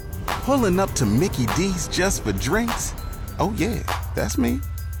Pulling up to Mickey D's just for drinks? Oh yeah, that's me.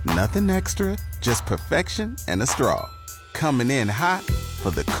 Nothing extra, just perfection and a straw. Coming in hot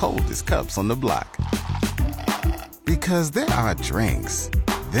for the coldest cups on the block. Because there are drinks.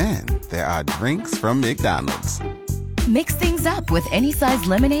 Then there are drinks from McDonald's. Mix things up with any size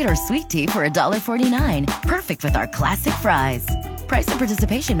lemonade or sweet tea for $1.49. Perfect with our classic fries. Price and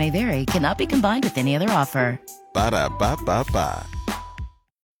participation may vary. Cannot be combined with any other offer. Ba-da-ba-ba-ba.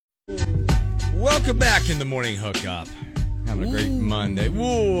 Welcome back in the morning hookup. Having a great Monday.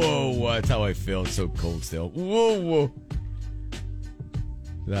 Whoa, that's how I feel. It's so cold still. Whoa.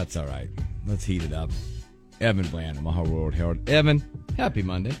 That's all right. Let's heat it up. Evan Bland, Omaha World Herald. Evan, happy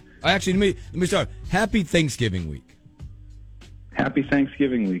Monday. Actually, let me start. Happy Thanksgiving week. Happy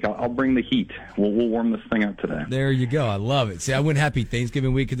Thanksgiving week. I'll bring the heat. We'll warm this thing up today. There you go. I love it. See, I went happy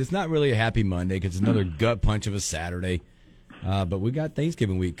Thanksgiving week because it's not really a happy Monday because it's another gut punch of a Saturday. But we got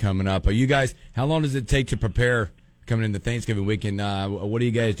Thanksgiving week coming up. Are you guys, how long does it take to prepare coming into Thanksgiving week? And what do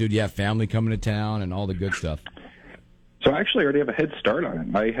you guys do? Do you have family coming to town and all the good stuff? So I actually already have a head start on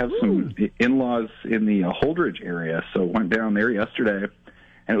it. I have some in-laws in the Holdridge area, so went down there yesterday.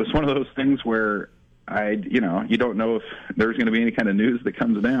 And it was one of those things where you don't know if there's going to be any kind of news that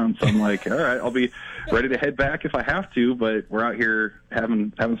comes down. So I'm like, all right, I'll be ready to head back if I have to. But we're out here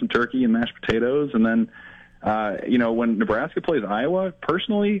having some turkey and mashed potatoes. And then, when Nebraska plays Iowa,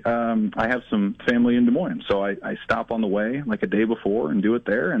 personally, I have some family in Des Moines. So I stop on the way like a day before and do it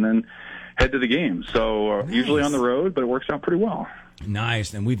there and then head to the game. So Nice. Usually on the road, but it works out pretty well.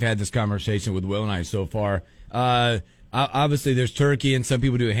 Nice. And we've had this conversation with Will and I so far. Obviously, there's turkey and some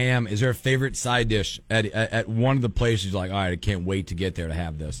people do ham. Is there a favorite side dish at one of the places you're like, all right, I can't wait to get there to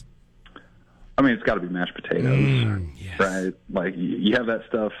have this? I mean, it's got to be mashed potatoes, yes. right? Like you have that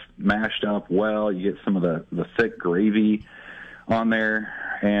stuff mashed up well. You get some of the thick gravy on there,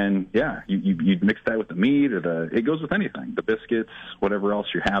 and yeah, you mix that with the meat or it goes with anything. The biscuits, whatever else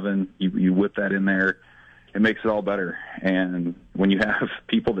you're having, you whip that in there. It makes it all better. And when you have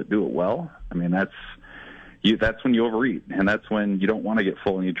people that do it well, I mean, that's when you overeat, and that's when you don't want to get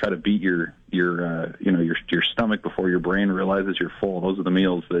full, and you try to beat your stomach before your brain realizes you're full. Those are the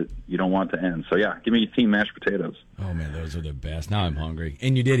meals that you don't want to end. So yeah, give me team mashed potatoes. Oh man, those are the best. Now I'm hungry,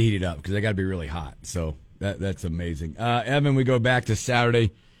 and you did heat it up because they got to be really hot. So that's amazing. Evan, we go back to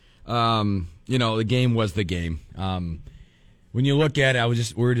Saturday. The game was the game. When you look at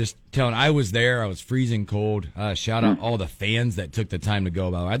it, we were just telling, I was there. I was freezing cold. Shout out all the fans that took the time to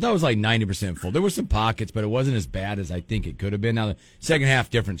go. By the way, I thought it was like 90% full. There were some pockets, but it wasn't as bad as I think it could have been. Now, the second half,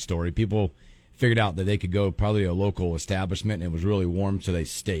 different story. People figured out that they could go probably a local establishment, and it was really warm, so they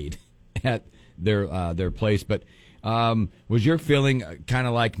stayed at their place. But was your feeling kind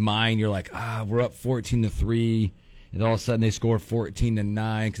of like mine? You're like, we're up 14-3, and all of a sudden they score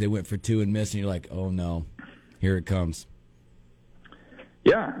 14-9 because they went for two and missed, and you're like, oh no, here it comes.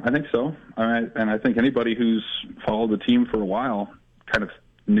 Yeah, I think so. And I think anybody who's followed the team for a while kind of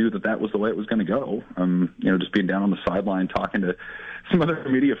knew that was the way it was going to go. Just being down on the sideline talking to some other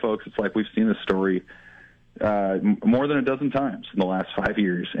media folks, it's like we've seen this story more than a dozen times in the last 5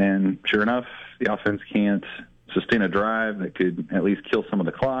 years. And sure enough, the offense can't sustain a drive that could at least kill some of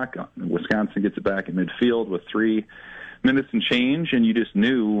the clock. Wisconsin gets it back at midfield with 3 minutes and change, and you just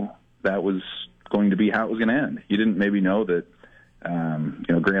knew that was going to be how it was going to end. You didn't maybe know that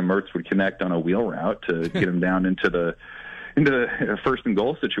Graham Mertz would connect on a wheel route to get him down into the first and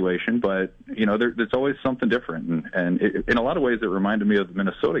goal situation, but there's always something different, and in a lot of ways it reminded me of the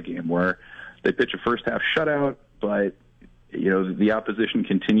Minnesota game where they pitch a first half shutout, but the opposition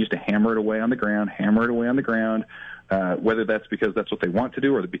continues to hammer it away on the ground, whether that's because that's what they want to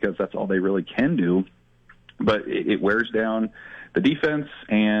do or because that's all they really can do, but it wears down the defense,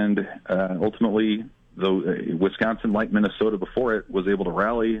 and ultimately, though Wisconsin, like Minnesota before it, was able to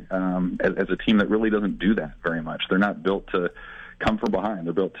rally as a team that really doesn't do that very much. They're not built to come from behind.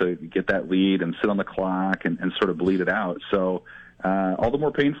 They're built to get that lead and sit on the clock and sort of bleed it out. So all the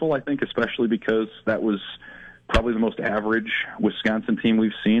more painful, I think, especially because that was probably the most average Wisconsin team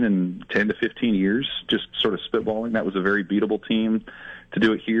we've seen in 10 to 15 years, just sort of spitballing. That was a very beatable team. To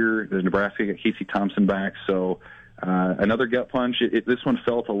do it here, the Nebraska got Casey Thompson back. So another gut punch. This one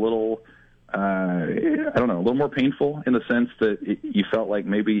felt a little... a little more painful in the sense that you felt like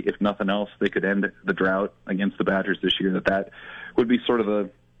maybe if nothing else they could end the drought against the Badgers this year, that would be sort of the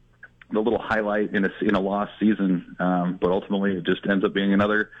little highlight in a lost season. But ultimately it just ends up being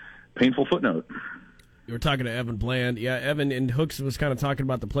another painful footnote. You were talking to Evan Bland. Yeah, Evan and Hooks was kind of talking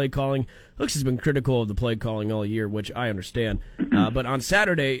about the play calling. Hooks has been critical of the play calling all year, which I understand. But on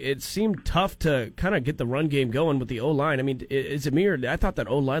Saturday, it seemed tough to kind of get the run game going with the O-line. I mean, is it me or I thought that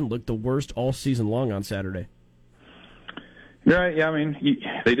O-line looked the worst all season long on Saturday? Right. Yeah. I mean,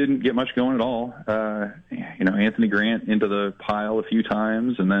 they didn't get much going at all. Anthony Grant into the pile a few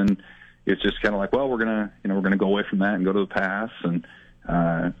times, and then it's just kind of like, well, we're gonna go away from that and go to the pass. And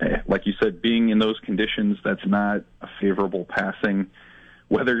like you said, being in those conditions, that's not a favorable passing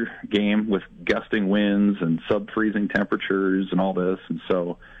weather game with gusting winds and sub-freezing temperatures and all this. And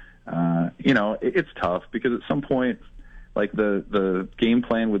so, it's tough because at some point, like the game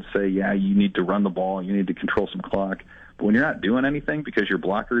plan would say, yeah, you need to run the ball, you need to control some clock. But when you're not doing anything because your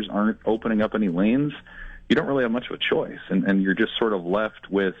blockers aren't opening up any lanes, you don't really have much of a choice. And you're just sort of left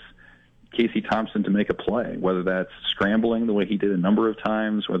with Casey Thompson to make a play, whether that's scrambling the way he did a number of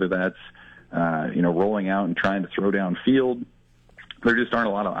times, whether that's, rolling out and trying to throw downfield. There just aren't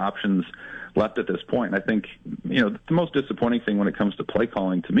a lot of options left at this point. And I think, the most disappointing thing when it comes to play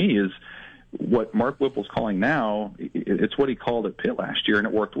calling to me is what Mark Whipple's calling now. It's what he called at Pitt last year, and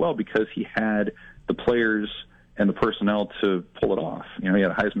it worked well because he had the players and the personnel to pull it off. He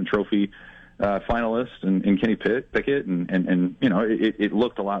had a Heisman Trophy finalist in Kenny Pickett, and it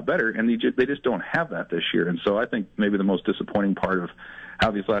looked a lot better, and they just don't have that this year. And so I think maybe the most disappointing part of how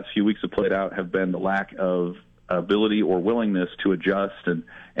these last few weeks have played out have been the lack of ability or willingness to adjust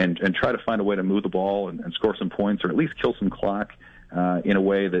and try to find a way to move the ball and score some points or at least kill some clock in a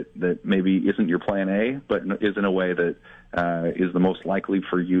way that maybe isn't your plan A, but is in a way that is the most likely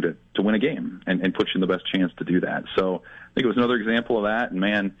for you to win a game and put you in the best chance to do that. So I think it was another example of that. And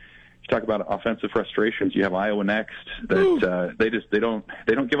man, you talk about offensive frustrations. You have Iowa next. That they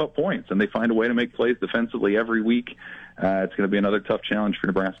don't give up points, and they find a way to make plays defensively every week. It's going to be another tough challenge for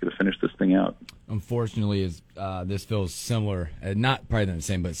Nebraska to finish this thing out. Unfortunately, this feels similar, not probably not the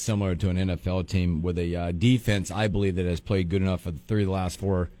same, but similar to an NFL team with a defense, I believe, that has played good enough for the 3 of the last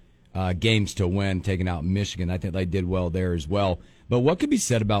 4 games to win, taking out Michigan. I think they did well there as well. But what could be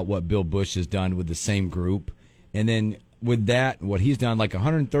said about what Bill Busch has done with the same group? And then with that, what he's done, like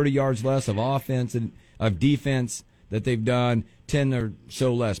 130 yards less of offense and of defense that they've done, 10 or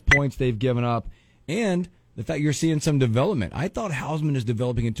so less points they've given up, and the fact you're seeing some development. I thought Hausman is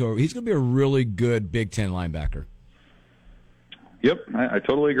developing into he's going to be a really good Big Ten linebacker. Yep, I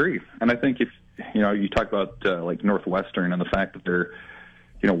totally agree. And I think if you talk about like Northwestern and the fact that they're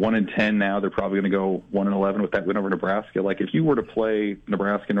 1-10 now, they're probably going to go 1-11 with that win over Nebraska. Like if you were to play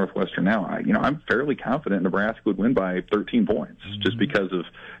Nebraska and Northwestern now, I'm fairly confident Nebraska would win by 13 points just because of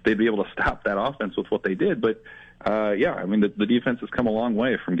they'd be able to stop that offense with what they did. But the defense has come a long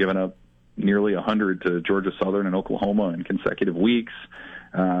way from giving up nearly 100 to Georgia Southern and Oklahoma in consecutive weeks.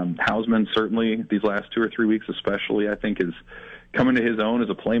 Hausman certainly these last 2 or 3 weeks especially, I think, is coming to his own as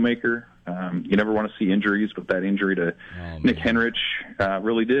a playmaker. You never want to see injuries, but that injury to Nick Henrich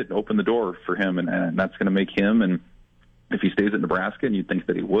really did open the door for him, and that's going to make him, and if he stays at Nebraska, and you'd think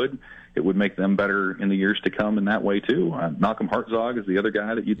that he would, it would make them better in the years to come in that way too. Malcolm Hartzog is the other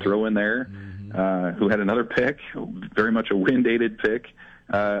guy that you'd throw in there, who had another pick, very much a wind-aided pick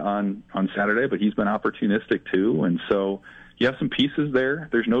on Saturday, but he's been opportunistic too, and so you have some pieces there.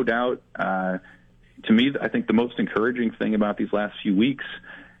 There's no doubt. To me, I think the most encouraging thing about these last few weeks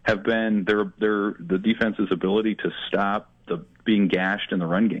have been the defense's ability to stop the being gashed in the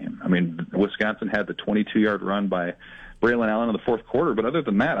run game. I mean, Wisconsin had the 22-yard run by Braylon Allen in the fourth quarter, but other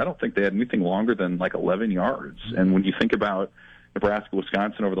than that, I don't think they had anything longer than like 11 yards. And when you think about Nebraska,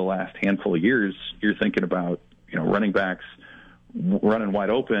 Wisconsin over the last handful of years, you're thinking about running backs running wide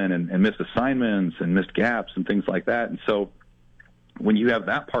open and missed assignments and missed gaps and things like that. And so when you have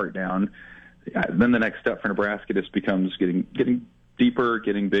that part down, then the next step for Nebraska just becomes getting deeper,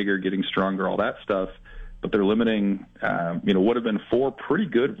 getting bigger, getting stronger, all that stuff. But they're limiting, what have been 4 pretty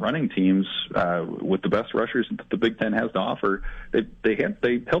good running teams with the best rushers that the Big Ten has to offer. They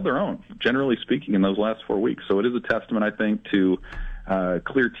held their own, generally speaking, in those last 4 weeks. So it is a testament, I think, to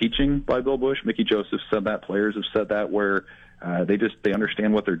clear teaching by Bill Busch. Mickey Joseph said that. Players have said that, where they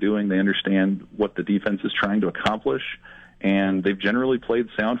understand what they're doing. They understand what the defense is trying to accomplish. And they've generally played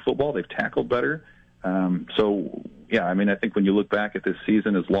sound football. They've tackled better. I think when you look back at this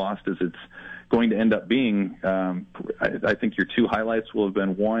season, as lost as it's going to end up being, I think your 2 highlights will have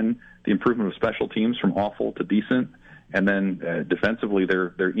been, one, the improvement of special teams from awful to decent, and then defensively,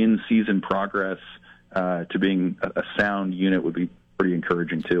 their in-season progress to being a sound unit would be pretty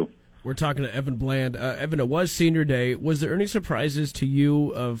encouraging too. We're talking to Evan Bland. Evan, it was senior day. Was there any surprises to you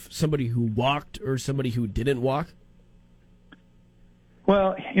of somebody who walked or somebody who didn't walk?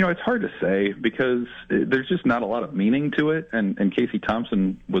 Well, it's hard to say because there's just not a lot of meaning to it. And Casey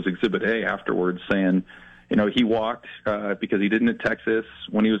Thompson was Exhibit A afterwards saying, he walked because he didn't at Texas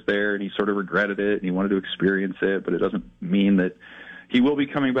when he was there, and he sort of regretted it, and he wanted to experience it, but it doesn't mean that he will be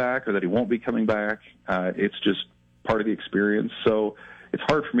coming back or that he won't be coming back. It's just part of the experience. So it's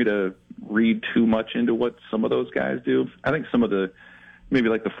hard for me to read too much into what some of those guys do. I think some of the, maybe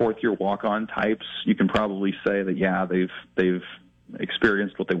like the fourth-year walk-on types, you can probably say that, yeah, they've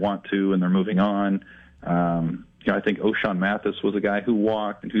experienced what they want to, and they're moving on. I think O'Shawn Mathis was a guy who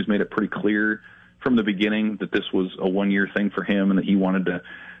walked and who's made it pretty clear from the beginning that this was a one-year thing for him and that he wanted to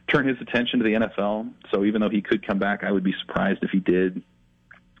turn his attention to the NFL. So even though he could come back, I would be surprised if he did.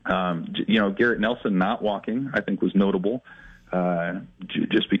 Garrett Nelson not walking, I think, was notable,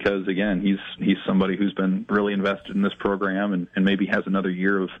 just because, again, he's somebody who's been really invested in this program and maybe has another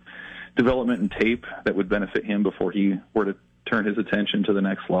year of development and tape that would benefit him before he were to turn his attention to the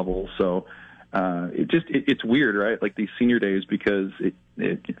next level. So it's weird, right? Like these senior days, because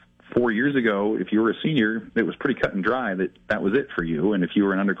 4 years ago, if you were a senior, it was pretty cut and dry that was it for you. And if you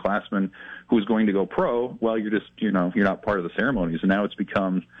were an underclassman who was going to go pro, well, you're just, you're not part of the ceremonies. And now it's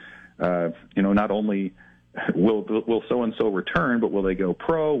become, not only will so-and-so return, but will they go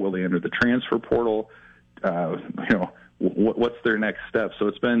pro? Will they enter the transfer portal? What's their next step? So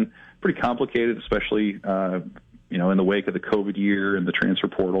it's been pretty complicated, especially, in the wake of the COVID year and the transfer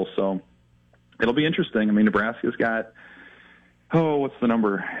portal. So it'll be interesting. I mean, Nebraska's got, what's the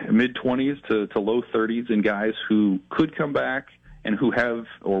number? Mid-20s to low 30s in guys who could come back and who have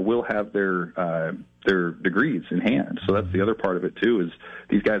or will have their degrees in hand. So that's the other part of it, too, is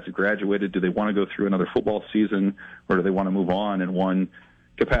these guys have graduated. Do they want to go through another football season, or do they want to move on in one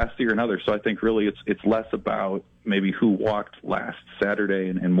capacity or another? So I think really it's less about maybe who walked last Saturday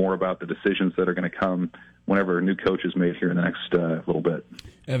and more about the decisions that are going to come whenever a new coach is made here in the next little bit.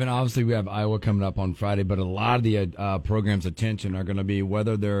 Evan, obviously we have Iowa coming up on Friday, but a lot of the program's attention are going to be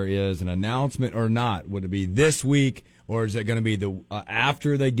whether there is an announcement or not. Would it be this week, or is it going to be the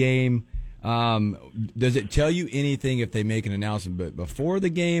after the game? Does it tell you anything if they make an announcement before the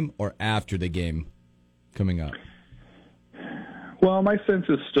game or after the game coming up? Well, my sense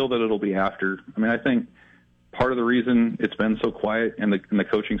is still that it'll be after. I mean, I think part of the reason it's been so quiet in the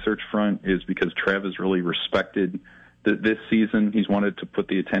coaching search front is because Trev has really respected this season. He's wanted to put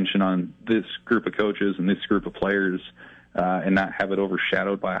the attention on this group of coaches and this group of players and not have it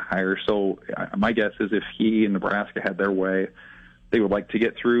overshadowed by a hire. So my guess is if he and Nebraska had their way, they would like to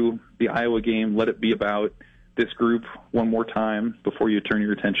get through the Iowa game, let it be about this group one more time before you turn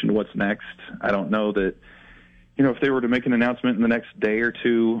your attention to what's next. I don't know that, if they were to make an announcement in the next day or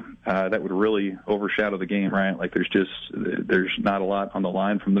two, that would really overshadow the game, right? Like there's not a lot on the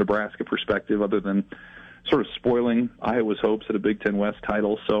line from the Nebraska perspective other than sort of spoiling Iowa's hopes at a Big Ten West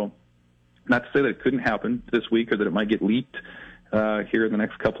title. So not to say that it couldn't happen this week or that it might get leaked here in the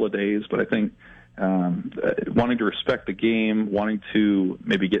next couple of days, but I think wanting to respect the game, wanting to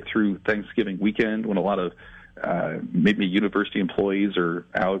maybe get through Thanksgiving weekend when a lot of maybe university employees are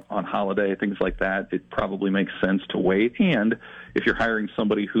out on holiday, things like that, it probably makes sense to wait. And if you're hiring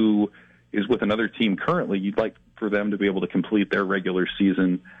somebody who is with another team currently, you'd like for them to be able to complete their regular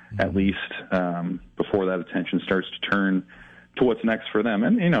season at least before that attention starts to turn to what's next for them.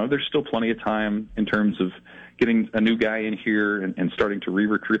 And, there's still plenty of time in terms of getting a new guy in here and starting to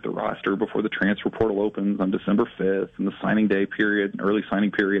re-recruit the roster before the transfer portal opens on December 5th and the signing day period, early signing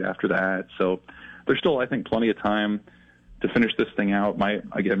period after that. So there's still, I think, plenty of time to finish this thing out. My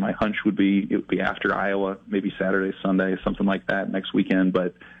hunch would be it would be after Iowa, maybe Saturday, Sunday, something like that next weekend.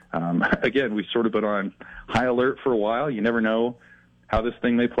 But again, we've sort of been on high alert for a while. You never know how this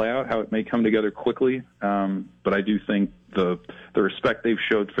thing may play out, how it may come together quickly. But I do think the respect they've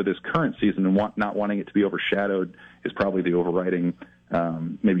showed for this current season and not wanting it to be overshadowed is probably the overriding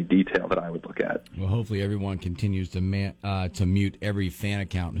maybe detail that I would look at. Well, hopefully everyone continues to mute every fan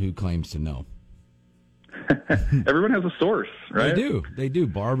account who claims to know. Everyone has a source, right? They do.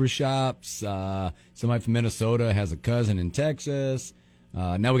 Barbershops. Somebody from Minnesota has a cousin in Texas.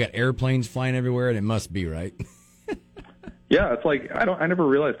 Now we got airplanes flying everywhere, and it must be right. Yeah, it's like I never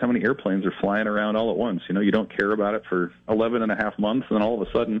realized how many airplanes are flying around all at once. You don't care about it for 11 and a half months, and then all of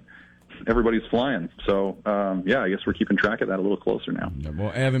a sudden everybody's flying. So, I guess we're keeping track of that a little closer now.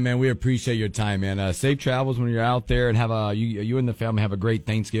 Well, Evan, man, we appreciate your time, man. Safe travels when you're out there, and have you and the family have a great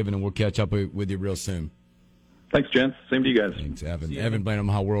Thanksgiving, and we'll catch up with you real soon. Thanks, gents. Same to you guys. Thanks, Evan. Evan Blaine,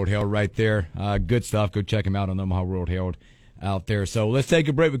 Omaha World Herald right there. Good stuff. Go check him out on the Omaha World Herald out there. So let's take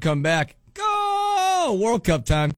a break. We come back. Go! World Cup time.